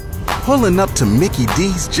Pulling up to Mickey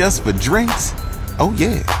D's just for drinks? Oh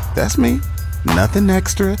yeah, that's me. Nothing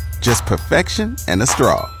extra, just perfection and a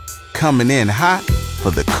straw. Coming in hot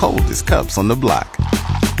for the coldest cups on the block.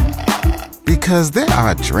 Because there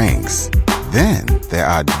are drinks. Then there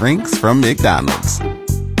are drinks from McDonald's.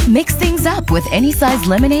 Mix things up with any size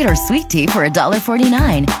lemonade or sweet tea for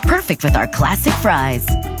 $1.49. Perfect with our classic fries.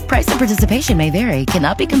 Price and participation may vary.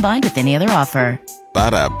 Cannot be combined with any other offer.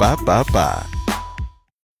 Ba-da-ba-ba-ba.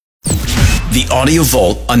 The Audio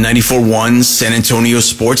Vault on 94.1 San Antonio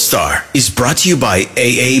Sports Star is brought to you by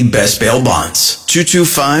AA Best Bail Bonds,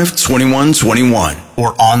 225-2121,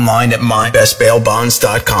 or online at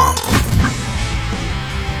mybestbailbonds.com.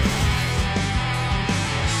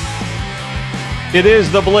 It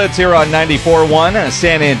is the Blitz here on 94.1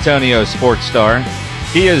 San Antonio Sports Star.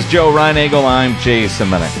 He is Joe Reinagel. I'm Jason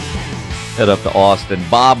Minnick. Head up to Austin.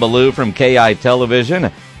 Bob Ballou from KI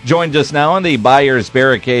Television joined us now on the Buyers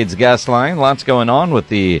Barricades guest line. Lots going on with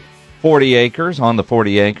the 40 acres, on the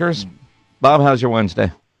 40 acres. Bob, how's your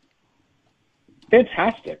Wednesday?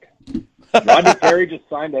 Fantastic. Rodney Terry just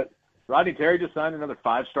signed another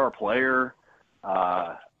 5-star player.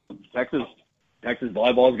 Texas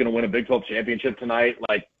volleyball is going to win a Big 12 championship tonight.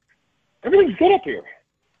 Like, everything's good up here.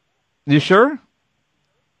 You sure?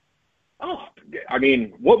 Oh, I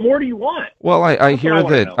mean, what more do you want? Well, I hear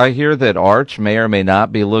that Arch may or may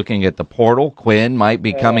not be looking at the portal. Quinn might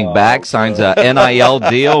be coming back, signs a NIL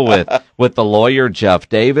deal with the lawyer Jeff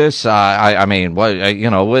Davis. I mean,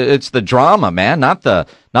 it's the drama, man, not the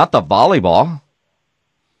volleyball.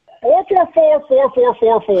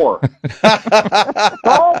 4-4-4-4-4-4-4.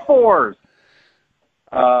 All fours.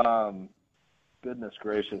 Goodness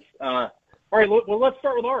gracious. All right, well, let's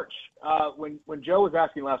start with Arch. When Joe was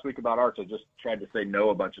asking last week about Arch, I just tried to say no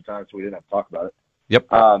a bunch of times so we didn't have to talk about it.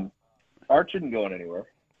 Yep. Arch isn't going anywhere.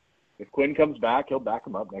 If Quinn comes back, he'll back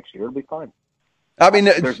him up next year. It'll be fine. I mean,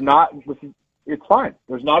 it's fine.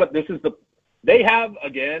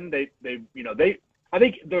 I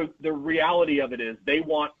think the reality of it is they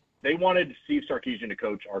wanted Steve Sarkisian to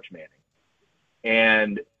coach Arch Manning.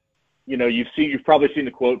 And, you've probably seen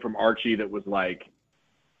the quote from Archie that was like,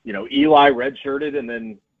 Eli redshirted and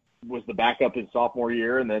then was the backup his sophomore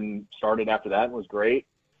year and then started after that and was great.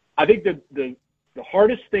 I think the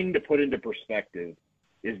hardest thing to put into perspective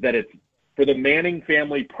is that it's for the Manning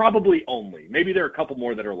family probably only. Maybe there are a couple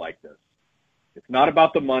more that are like this. It's not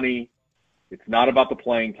about the money. It's not about the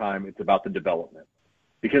playing time. It's about the development.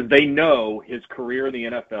 Because they know his career in the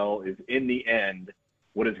NFL is in the end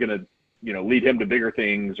what is going to, lead him to bigger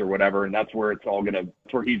things or whatever. And that's where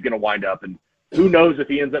he's going to wind up. And who knows if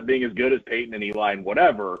he ends up being as good as Peyton and Eli and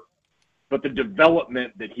whatever, but the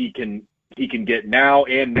development that he can get now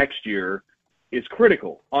and next year is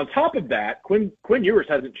critical. On top of that, Quinn Ewers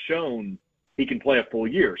hasn't shown he can play a full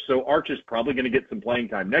year. So Arch is probably going to get some playing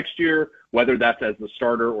time next year, whether that's as the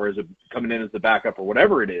starter or coming in as the backup or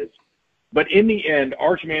whatever it is. But in the end,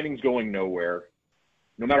 Arch Manning's going nowhere.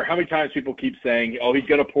 No matter how many times people keep saying, oh, he's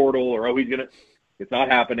going to portal or, oh, it's not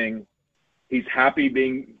happening. He's happy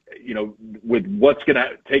being, with what's going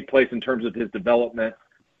to take place in terms of his development.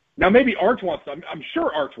 Now, maybe Arch I'm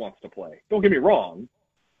sure Arch wants to play. Don't get me wrong.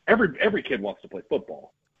 Every kid wants to play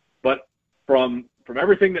football. But from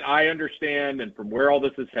everything that I understand and from where all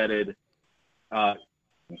this is headed, the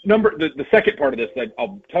second part of this that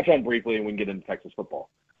I'll touch on briefly and we can get into Texas football.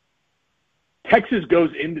 Texas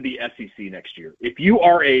goes into the SEC next year. If you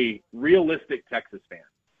are a realistic Texas fan,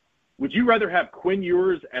 would you rather have Quinn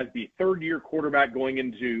Ewers as the third-year quarterback going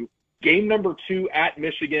into game number 2 at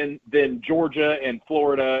Michigan than Georgia and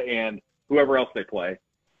Florida and whoever else they play?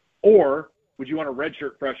 Or would you want a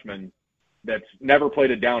redshirt freshman that's never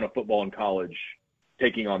played a down of football in college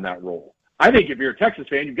taking on that role? I think if you're a Texas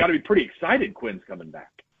fan, you've got to be pretty excited Quinn's coming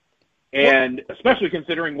back. And especially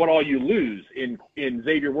considering what all you lose in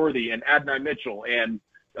Xavier Worthy and Adonai Mitchell and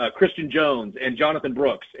Christian Jones and Jonathan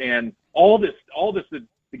Brooks and all this the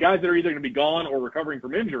guys that are either going to be gone or recovering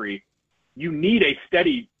from injury, you need a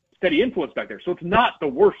steady influence back there. So it's not the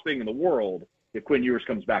worst thing in the world if Quinn Ewers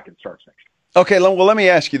comes back and starts next year. Okay, well, let me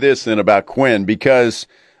ask you this then about Quinn, because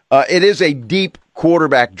it is a deep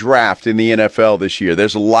quarterback draft in the NFL this year.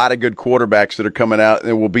 There's a lot of good quarterbacks that are coming out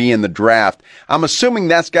that will be in the draft. I'm assuming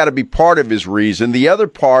that's got to be part of his reason. The other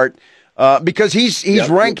part, because he's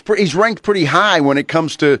ranked pretty high when it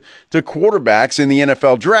comes to quarterbacks in the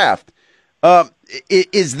NFL draft.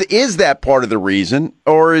 Is that part of the reason,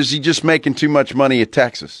 or is he just making too much money at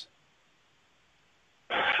Texas?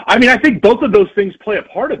 I mean, I think both of those things play a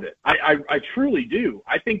part of it. I truly do.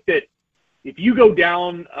 I think that if you go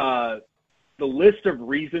down the list of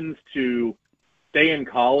reasons to stay in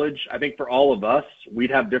college, I think for all of us,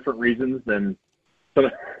 we'd have different reasons than some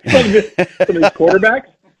of these quarterbacks.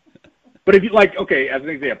 But if you okay, as an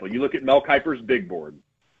example, you look at Mel Kiper's big board.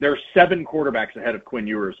 There are 7 quarterbacks ahead of Quinn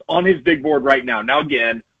Ewers on his big board right now. Now,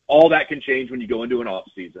 again, all that can change when you go into an off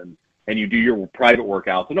season and you do your private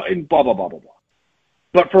workouts and blah, blah, blah, blah, blah.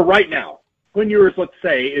 But for right now, Quinn Ewers, let's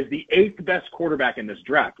say, is the 8th best quarterback in this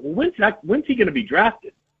draft. Well, when's he going to be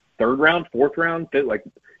drafted? 3rd round, 4th round?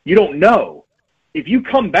 You don't know. If you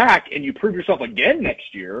come back and you prove yourself again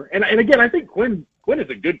next year, and again, I think Quinn is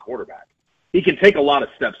a good quarterback. He can take a lot of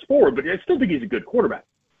steps forward, but I still think he's a good quarterback.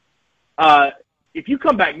 If you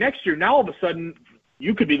come back next year, now all of a sudden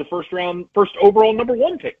you could be the first overall number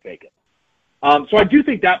 1 pick taken. So I do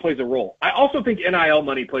think that plays a role. I also think NIL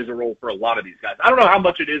money plays a role for a lot of these guys. I don't know how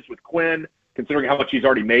much it is with Quinn, considering how much he's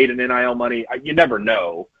already made in NIL money. You never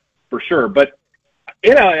know for sure, but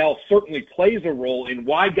NIL certainly plays a role in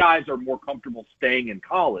why guys are more comfortable staying in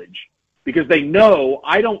college, because they know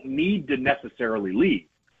I don't need to necessarily leave.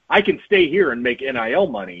 I can stay here and make NIL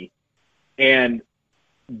money and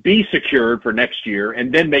be secured for next year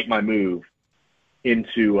and then make my move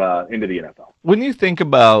into the NFL. When you think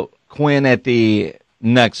about Quinn at the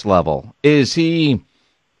next level, is he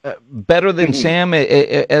better than Sam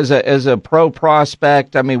as a pro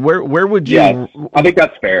prospect? I mean, where would you? Yes, I think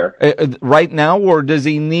that's fair. Right now, or does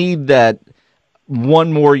he need that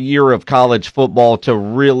one more year of college football to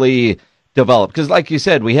really develop? Because, like you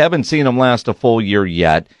said, we haven't seen him last a full year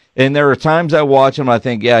yet. And there are times I watch him, I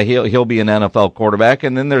think, yeah, he'll be an NFL quarterback.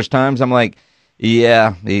 And then there's times I'm like,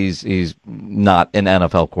 yeah, he's not an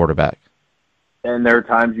NFL quarterback. And there are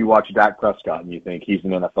times you watch Dak Prescott and you think he's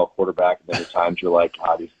an NFL quarterback. And then there are times you're like,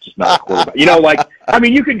 God, he's just not a quarterback.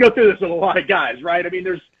 You can go through this with a lot of guys, right? I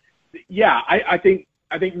mean, I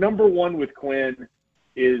think number one with Quinn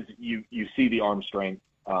is you see the arm strength.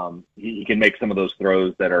 He can make some of those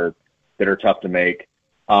throws that are tough to make.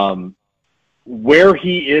 Where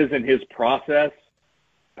he is in his process,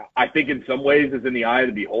 I think in some ways is in the eye of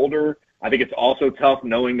the beholder. I think it's also tough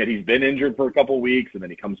knowing that he's been injured for a couple of weeks and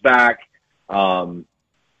then he comes back. But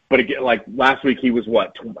again, like last week, he was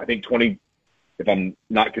I think 20, if I'm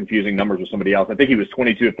not confusing numbers with somebody else, I think he was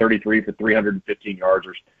 22 of 33 for 315 yards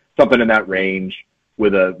or something in that range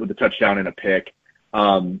with a touchdown and a pick.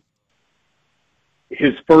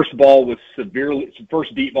 His first deep ball was severely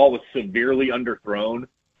underthrown.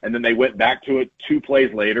 And then they went back to it 2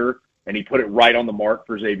 plays later, and he put it right on the mark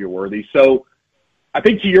for Xavier Worthy. So I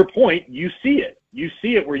think to your point, you see it. You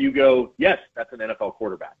see it where you go, yes, that's an NFL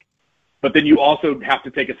quarterback. But then you also have to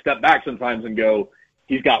take a step back sometimes and go,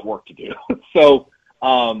 he's got work to do. So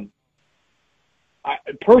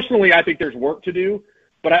personally, I think there's work to do.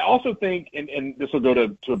 But I also think, and this will go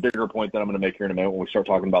to a bigger point that I'm going to make here in a minute when we start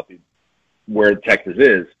talking about where Texas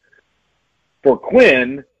is. For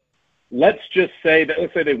Quinn, let's say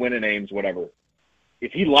they win in Ames, whatever.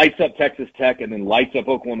 If he lights up Texas Tech and then lights up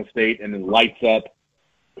Oklahoma State and then lights up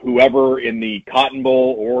whoever in the Cotton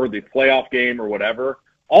Bowl or the playoff game or whatever,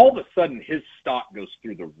 all of a sudden his stock goes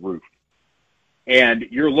through the roof. And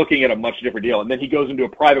you're looking at a much different deal. And then he goes into a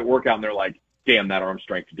private workout and they're like, damn, that arm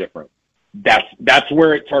strength's different. That's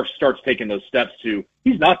where it starts taking those steps to,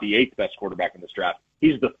 he's not the 8th best quarterback in this draft.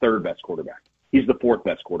 He's the 3rd best quarterback. He's the 4th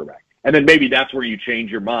best quarterback. And then maybe that's where you change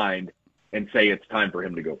your mind and say it's time for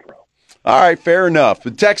him to go pro. All right, fair enough.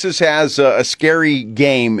 But Texas has a scary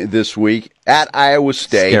game this week at Iowa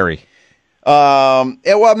State. Scary.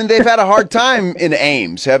 They've had a hard time in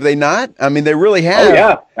Ames, have they not? I mean, they really have. Oh,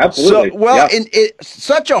 yeah, absolutely. It's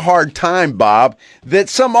such a hard time, Bob, that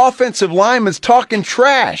some offensive lineman's talking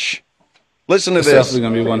trash. Listen to this. It's definitely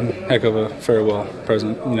going to be one heck of a farewell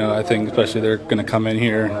present. I think especially they're going to come in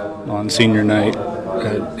here on senior night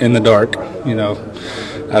in the dark.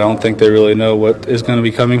 I don't think they really know what is going to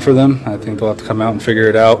be coming for them. I think they'll have to come out and figure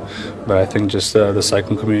it out. But I think just the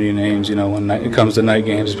cycling community names, when it comes to night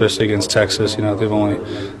games, especially against Texas, we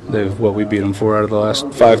beat them 4 out of the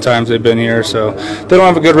last 5 times they've been here. So they don't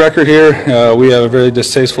have a good record here. We have a very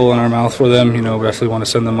distasteful in our mouth for them. We definitely want to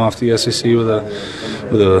send them off the SEC with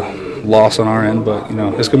a loss on our end. But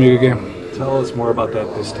it's going to be a good game. Tell us more about that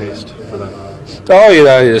distaste for them. Oh,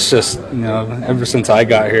 it's just, ever since I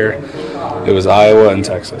got here, it was Iowa and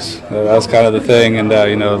Texas. That was kind of the thing, and,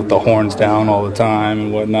 the horns down all the time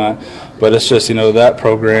and whatnot. But it's just, that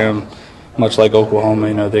program, much like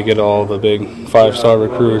Oklahoma, they get all the big 5-star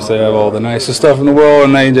recruits. They have all the nicest stuff in the world,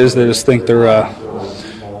 and they just think they're,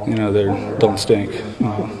 they don't stink,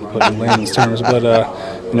 put in layman's terms. But,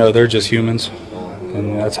 they're just humans.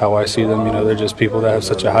 And that's how I see them. They're just people that have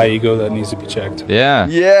such a high ego that needs to be checked. Yeah.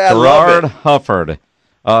 Yeah, Gerard Hufford,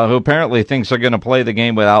 who apparently thinks they're going to play the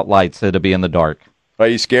game without lights. It'll be in the dark. Are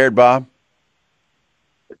you scared, Bob?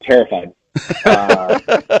 Terrified.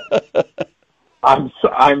 I'm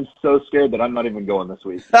so scared that I'm not even going this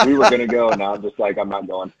week. We were going to go, and now I'm just like, I'm not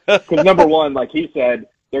going. Because number one, like he said,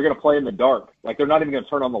 they're going to play in the dark. Like they're not even going to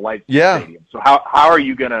turn on the lights in the stadium. So how are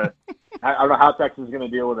you going to – I don't know how Texas is going to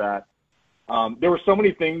deal with that. There were so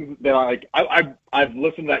many things that I've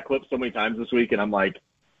listened to that clip so many times this week, and I'm like,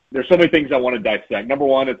 there's so many things I want to dissect. Number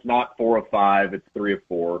one, it's not 4 of 5, it's 3 of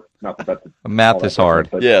 4. Not that that's math is hard.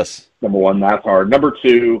 Yes. Number one, math's hard. Number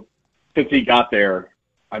two, since he got there,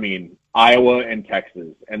 I mean, Iowa and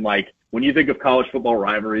Texas. And, like, when you think of college football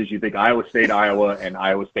rivalries, you think Iowa State, Iowa, and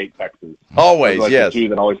Iowa State, Texas. Always, like yes. The two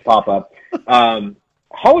that always pop up.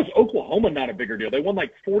 How is Oklahoma not a bigger deal? They won,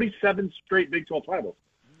 like, 47 straight Big 12 titles.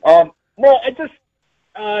 Well, it just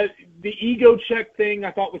the ego check thing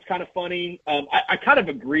I thought was kind of funny. I kind of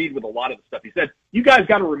agreed with a lot of the stuff he said. You guys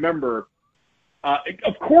got to remember,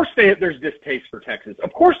 of course there's distaste for Texas.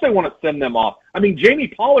 Of course they want to send them off. I mean, Jamie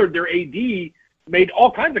Pollard, their AD, made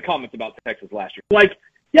all kinds of comments about Texas last year. Like,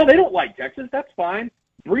 yeah, they don't like Texas. That's fine.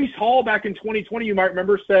 Breece Hall back in 2020, you might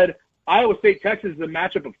remember, said Iowa State, Texas is a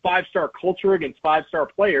matchup of 5-star culture against 5-star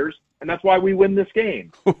players, and that's why we win this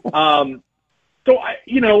game. So,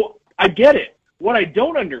 I get it. What I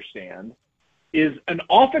don't understand is an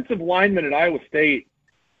offensive lineman at Iowa State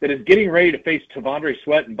that is getting ready to face Tavondre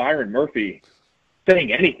Sweat and Byron Murphy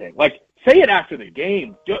saying anything. Like, say it after the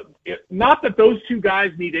game. Not that those two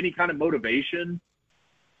guys need any kind of motivation,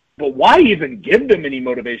 but why even give them any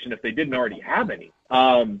motivation if they didn't already have any?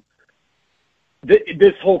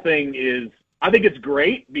 This whole thing is – I think it's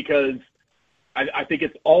great because I think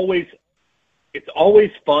it's always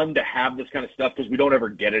fun to have this kind of stuff because we don't ever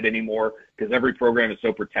get it anymore because every program is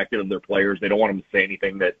so protective of their players. They don't want them to say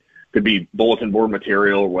anything that could be bulletin board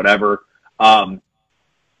material or whatever.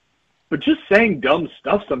 But just saying dumb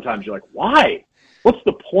stuff sometimes, you're like, why? What's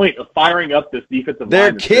the point of firing up this defensive line?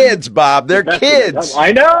 They're kids, Bob. They're kids.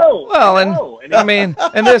 I know. Well,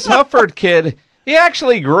 and this Hufford kid, he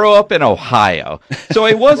actually grew up in Ohio. So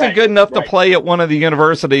he wasn't good enough to play at one of the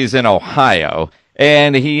universities in Ohio.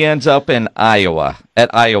 And he ends up in Iowa,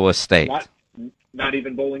 at Iowa State. Not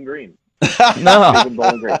even Bowling Green. No. Not even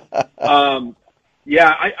Bowling Green. I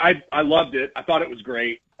loved it. I thought it was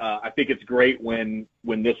great. I think it's great when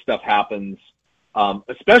this stuff happens,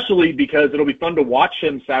 especially because it'll be fun to watch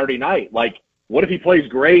him Saturday night. Like, what if he plays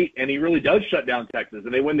great and he really does shut down Texas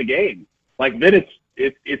and they win the game? Like, then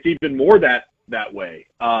it's even more that way.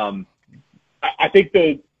 I think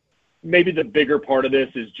maybe the bigger part of this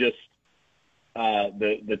is just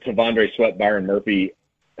the Tavondre Sweat, Byron Murphy.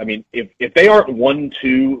 I mean, if they aren't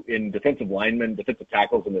 1-2 in defensive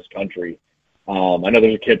tackles in this country, I know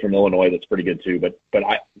there's a kid from Illinois that's pretty good too, but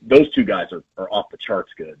those two guys are off the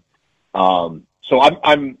charts good. So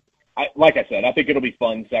I'm like I said, I think it'll be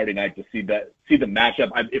fun Saturday night to see the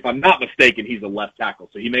matchup. If I'm not mistaken, he's a left tackle,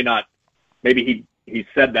 so he may not. Maybe he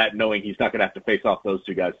said that knowing he's not going to have to face off those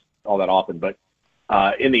two guys all that often, but.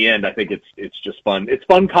 In the end, I think it's just fun. It's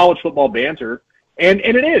fun college football banter, and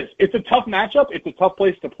it is. It's a tough matchup. It's a tough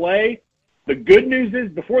place to play. The good news is,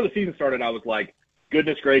 before the season started, I was like,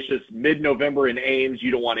 goodness gracious, mid-November in Ames, you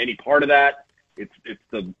don't want any part of that. It's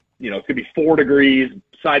going to be 4 degrees,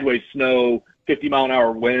 sideways snow,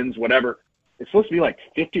 50-mile-an-hour winds, whatever. It's supposed to be like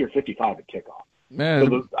 50 or 55 at kickoff. Man.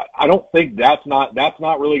 So I don't think that's not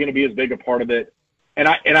really going to be as big a part of it. And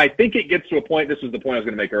I think it gets to a point. This is the point I was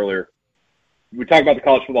going to make earlier. We talk about the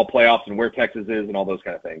college football playoffs and where Texas is and all those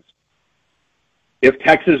kind of things. If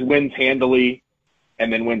Texas wins handily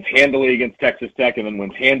and then wins handily against Texas Tech and then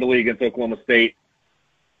wins handily against Oklahoma State,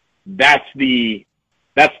 that's the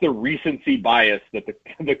recency bias that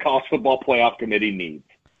the college football playoff committee needs.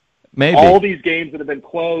 Maybe. All these games that have been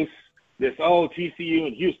close, TCU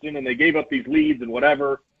and Houston, and they gave up these leads and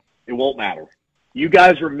whatever, it won't matter. You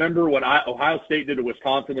guys remember what Ohio State did to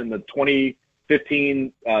Wisconsin in the 2015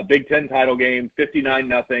 Big Ten title game,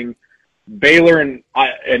 59-0. Baylor and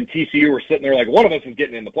TCU were sitting there like, one of us is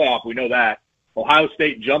getting in the playoff. We know that. Ohio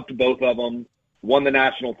State jumped both of them, won the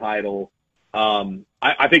national title.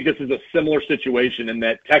 I think this is a similar situation in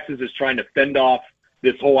that Texas is trying to fend off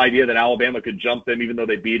this whole idea that Alabama could jump them even though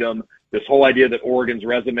they beat them, this whole idea that Oregon's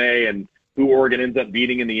resume and who Oregon ends up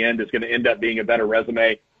beating in the end is going to end up being a better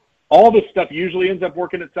resume. All this stuff usually ends up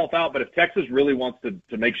working itself out, but if Texas really wants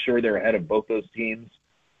to make sure they're ahead of both those teams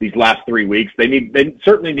these last 3 weeks, they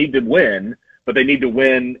certainly need to win, but they need to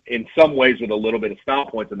win in some ways with a little bit of style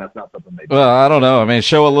points, and that's not something they do. Well, I don't know. I mean,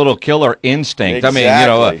 show a little killer instinct. Exactly.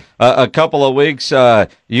 I mean, a couple of weeks,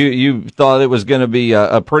 you thought it was going to be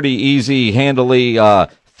a pretty easy, handily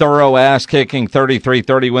thorough ass-kicking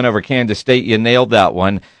 33-30 win over Kansas State. You nailed that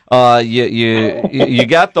one. You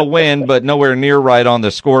got the win, but nowhere near right on the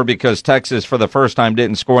score because Texas, for the first time,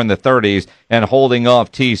 didn't score in the 30s and holding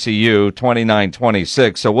off TCU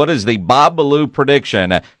 29-26. So what is the Bob Ballou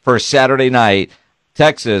prediction for Saturday night,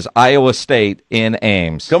 Texas, Iowa State in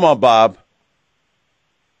Ames? Come on, Bob.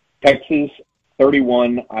 Texas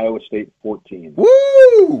 31, Iowa State 14.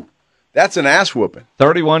 Woo! That's an ass whooping.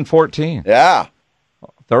 31-14. Yeah.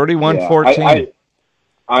 31-14.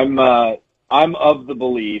 I'm of the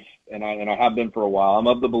belief, and I have been for a while. I'm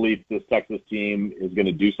of the belief this Texas team is going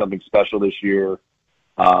to do something special this year,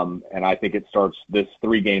 and I think this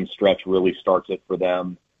 3-game stretch really starts it for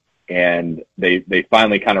them. And they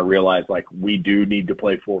finally kind of realize, like, we do need to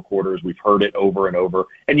play 4 quarters. We've heard it over and over,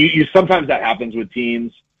 and you sometimes that happens with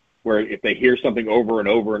teams where if they hear something over and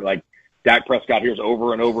over, and like Dak Prescott hears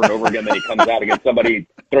over and over and over again, then he comes out against somebody,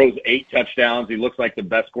 throws 8 touchdowns. He looks like the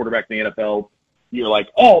best quarterback in the NFL. You're like,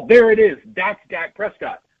 oh, there it is. That's Dak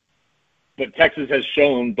Prescott. But Texas has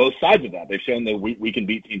shown both sides of that. They've shown that we can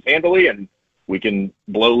beat teams handily and we can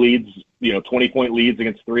blow leads, 20-point leads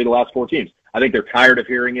against 3 of the last 4 teams. I think they're tired of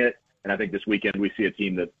hearing it, and I think this weekend we see a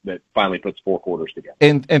team that finally puts 4 quarters together.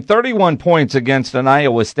 And 31 points against an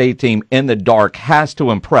Iowa State team in the dark has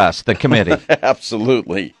to impress the committee.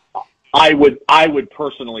 Absolutely. I would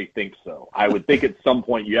personally think so. I would think at some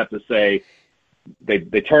point you have to say they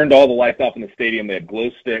turned all the lights off in the stadium. They had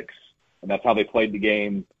glow sticks, and that's how they played the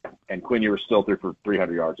game. And Quinn Ewers still threw for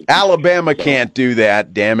 300 yards. Alabama can't do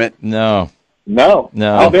that, damn it. No.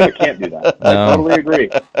 Alabama can't do that. I totally agree.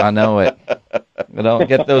 I know it. We don't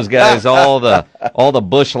get those guys all the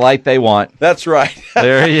bush light they want. That's right.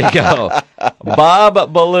 There you go.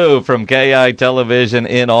 Bob Ballou from KI Television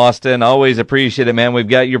in Austin. Always appreciate it, man. We've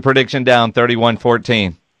got your prediction down,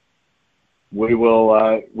 31-14. We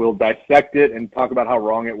will we'll dissect it and talk about how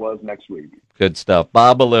wrong it was next week. Good stuff.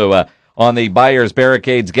 Bob Ballou on the Buyers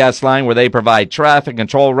Barricades guest line, where they provide traffic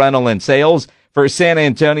control, rental, and sales for San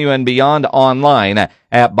Antonio and beyond, online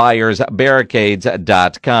at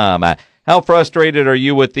buyersbarricades.com. How frustrated are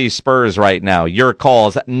you with these Spurs right now? Your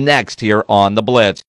calls next here on The Blitz.